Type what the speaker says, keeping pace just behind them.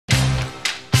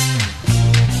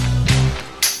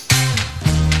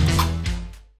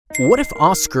What if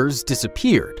Oscars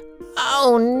disappeared?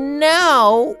 Oh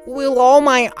no! Will all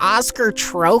my Oscar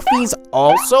trophies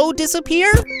also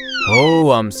disappear? Oh,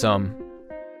 AumSum.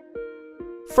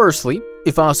 Firstly,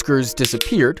 if Oscars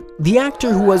disappeared, the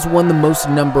actor who has won the most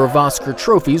number of Oscar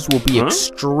trophies will be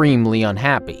extremely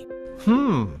unhappy.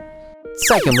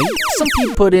 Secondly, some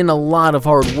people put in a lot of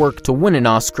hard work to win an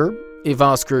Oscar. If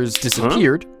Oscars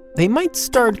disappeared, they might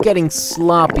start getting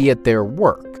sloppy at their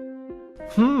work.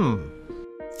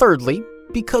 Thirdly,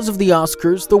 because of the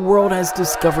Oscars, the world has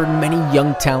discovered many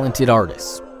young talented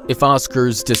artists. If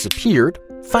Oscars disappeared,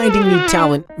 finding new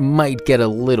talent might get a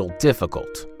little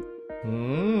difficult.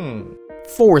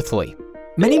 Fourthly,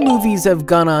 many movies have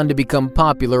gone on to become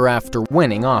popular after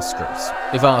winning Oscars.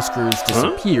 If Oscars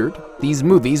disappeared, these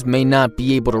movies may not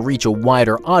be able to reach a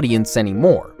wider audience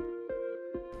anymore.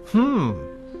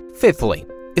 Fifthly,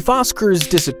 if Oscars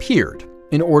disappeared,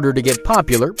 in order to get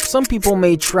popular, some people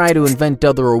may try to invent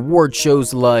other award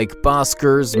shows like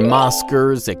Boscars,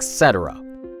 Moscars, etc.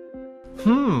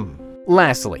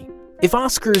 Lastly, if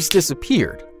Oscars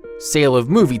disappeared, sale of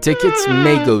movie tickets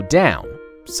may go down.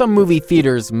 Some movie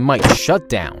theaters might shut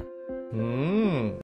down.